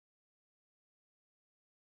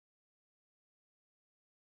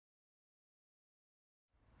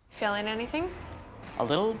Feeling anything? A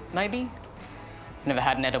little, maybe? Never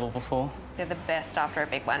had an edible before. They're the best after a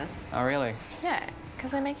big one. Oh, really? Yeah,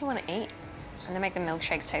 because they make you want to eat. And they make the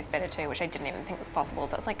milkshakes taste better too, which I didn't even think was possible.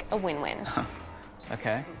 So it's like a win-win.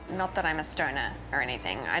 Okay. Not that I'm a stoner or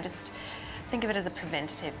anything. I just think of it as a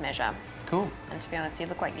preventative measure. Cool. And to be honest, you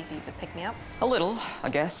look like you could use a pick-me-up. A little, I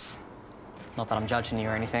guess. Not that I'm judging you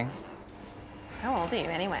or anything. How old are you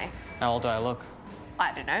anyway? How old do I look?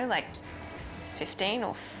 I don't know, like 15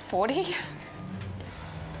 or 40?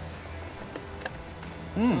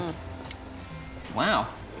 Wow.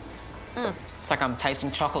 It's like I'm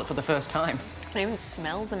tasting chocolate for the first time. It even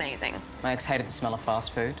smells amazing. My ex hated the smell of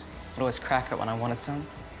fast food. I'd always crack it when I wanted some.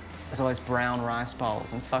 There's always brown rice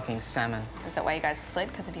bowls and fucking salmon. Is that why you guys split?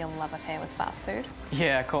 Because of your love affair with fast food?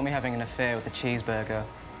 Yeah, caught me having an affair with a cheeseburger.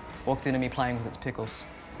 Walked into me playing with its pickles.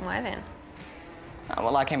 Why then?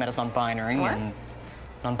 Well, I came out as non-binary What? and...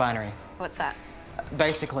 Non-binary. What's that?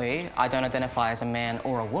 Basically, I don't identify as a man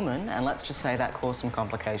or a woman, and let's just say that caused some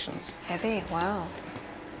complications. Heavy, wow.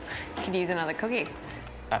 Could use another cookie.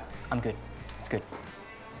 I'm good. It's good.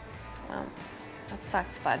 That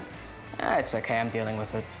sucks, bud. It's okay, I'm dealing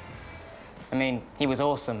with it. I mean, he was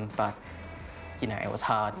awesome, but, you know, it was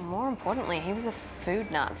hard. More importantly, he was a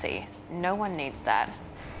food Nazi. No one needs that.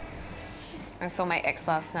 I saw my ex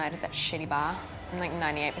last night at that shitty bar. I'm like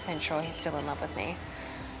 98% sure he's still in love with me.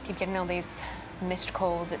 Keep getting all these missed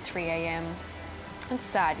calls at 3 a.m. It's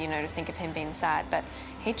sad, you know, to think of him being sad, but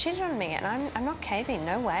he cheated on me and I'm not caving,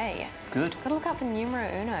 no way. Good. Gotta look out for numero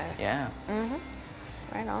uno. Yeah.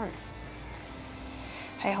 Right on.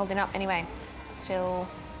 How you holding up anyway? Still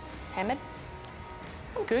hammered?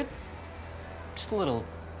 I'm good. Just a little...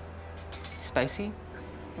 spacey.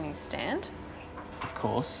 Can you stand? Of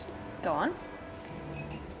course. Go on.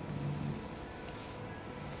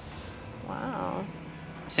 Wow.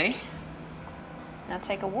 See? Now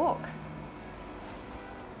take a walk.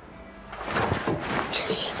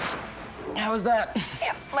 How was that?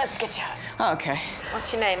 Yep, let's get you. Oh, okay.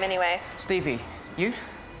 What's your name anyway? Stevie. You?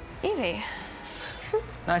 Evie.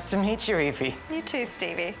 Nice to meet you, Evie. You too,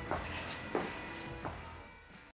 Stevie.